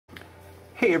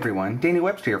Hey everyone, Danny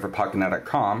Webster here for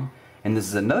Pocketnow.com, and this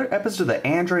is another episode of the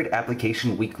Android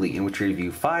Application Weekly in which we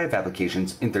review 5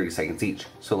 applications in 30 seconds each.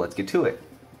 So let's get to it.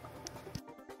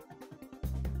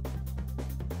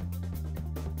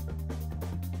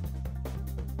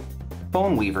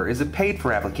 Weaverde is a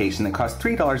paid-for application that costs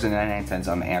 $3.99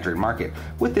 on the Android market.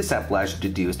 What this app allows you to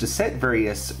do is to set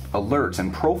various alerts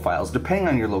and profiles depending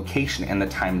on your location and the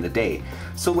time of the day.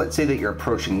 So let's say that you're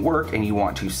approaching work and you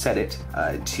want to set it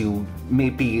to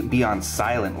maybe be on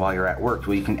silent while you're at work.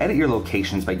 Well, you can edit your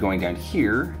locations by going down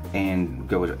here and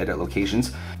go to edit locations,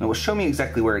 and it will show me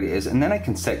exactly where it is, and then I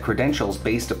can set credentials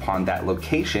based upon that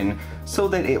location so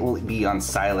that it will be on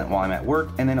silent while I'm at work,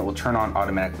 and then it will turn on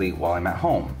automatically while I'm at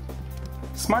home.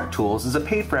 Smart Tools is a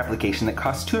paid-for application that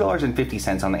costs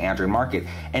 $2.50 on the Android market,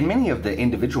 and many of the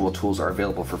individual tools are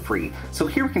available for free. So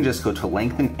here we can just go to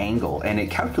length and angle, and it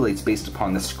calculates based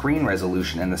upon the screen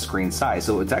resolution and the screen size.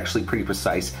 So it's actually pretty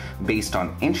precise based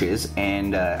on inches,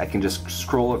 and I can just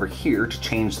scroll over here to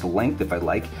change the length if I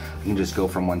like. I can just go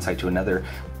from one side to another.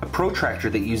 A protractor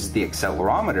that uses the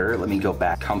accelerometer, let me go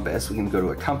back, compass, we can go to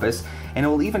a compass, and it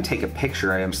will even take a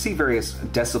picture. I see various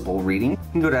decibel reading. You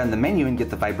can go down the menu and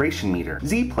get the vibration meter.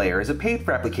 ZPlayer is a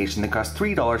paid-for application that costs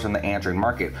 $3 on the Android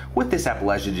market. What this app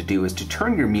allows you to do is to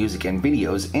turn your music and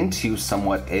videos into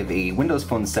somewhat of a Windows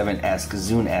Phone 7-esque,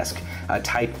 Zune-esque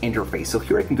type interface. So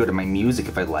here I can go to my music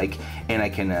if I like, and I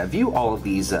can view all of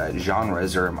these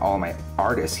genres or all my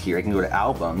artists here. I can go to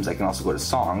albums, I can also go to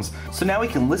songs. So now we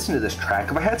can listen to this track.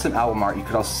 If I had some album art, you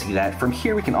could also see that. From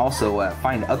here we can also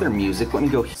find other music. Let me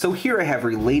go. So here I have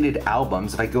related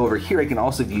albums. If I go over here, I can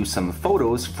also view some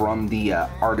photos from the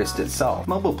artist itself.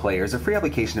 MoboPlayer is a free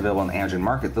application available on the Android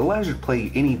market that allows you to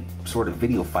play any sort of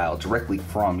video file directly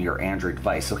from your Android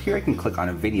device. So here I can click on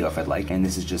a video if I'd like, and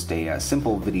this is just a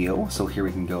simple video. So here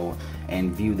we can go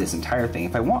and view this entire thing.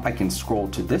 If I want, I can scroll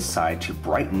to this side to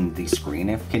brighten the screen.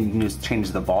 If I can just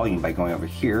change the volume by going over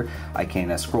here, I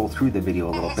can scroll through the video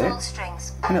a little bit,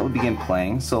 and it will begin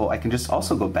playing. So I can just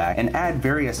also go back and add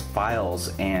various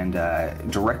files and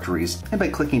directories. And by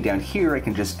clicking down here, I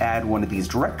can just add one of these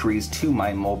directories to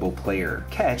my MoboPlayer.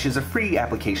 Catch is a free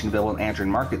application available on the Android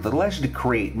market that allows you to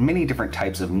create many different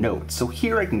types of notes. So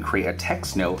here I can create a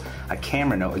text note, a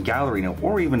camera note, a gallery note,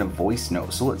 or even a voice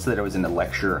note. So let's say that I was in a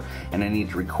lecture and I need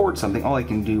to record something. All I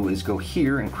can do is go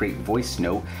here and create voice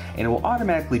note, and it will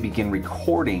automatically begin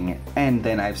recording, and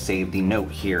then I've saved the note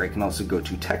here. I can also go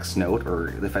to text note, or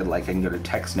if I'd like, I can go to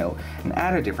text note and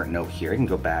add a different note here. I can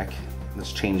go back,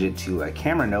 let's change it to a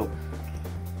camera note,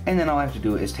 and then all I have to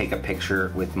do is take a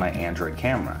picture with my Android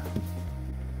camera.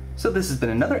 So this has been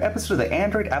another episode of the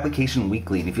Android Application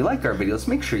Weekly, and if you like our videos,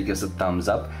 make sure you give us a thumbs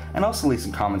up and also leave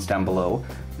some comments down below.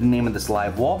 The name of this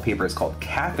live wallpaper is called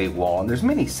Cafe Wall, and there's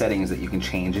many settings that you can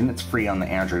change, and it's free on the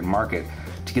Android market.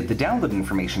 To get the download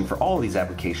information for all of these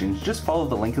applications, just follow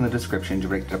the link in the description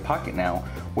directed to Pocketnow,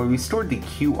 where we stored the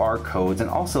QR codes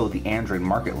and also the Android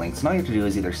market links. And all you have to do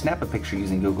is either snap a picture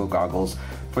using Google Goggles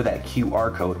for that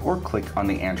QR code or click on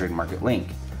the Android market link.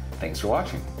 Thanks for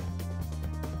watching.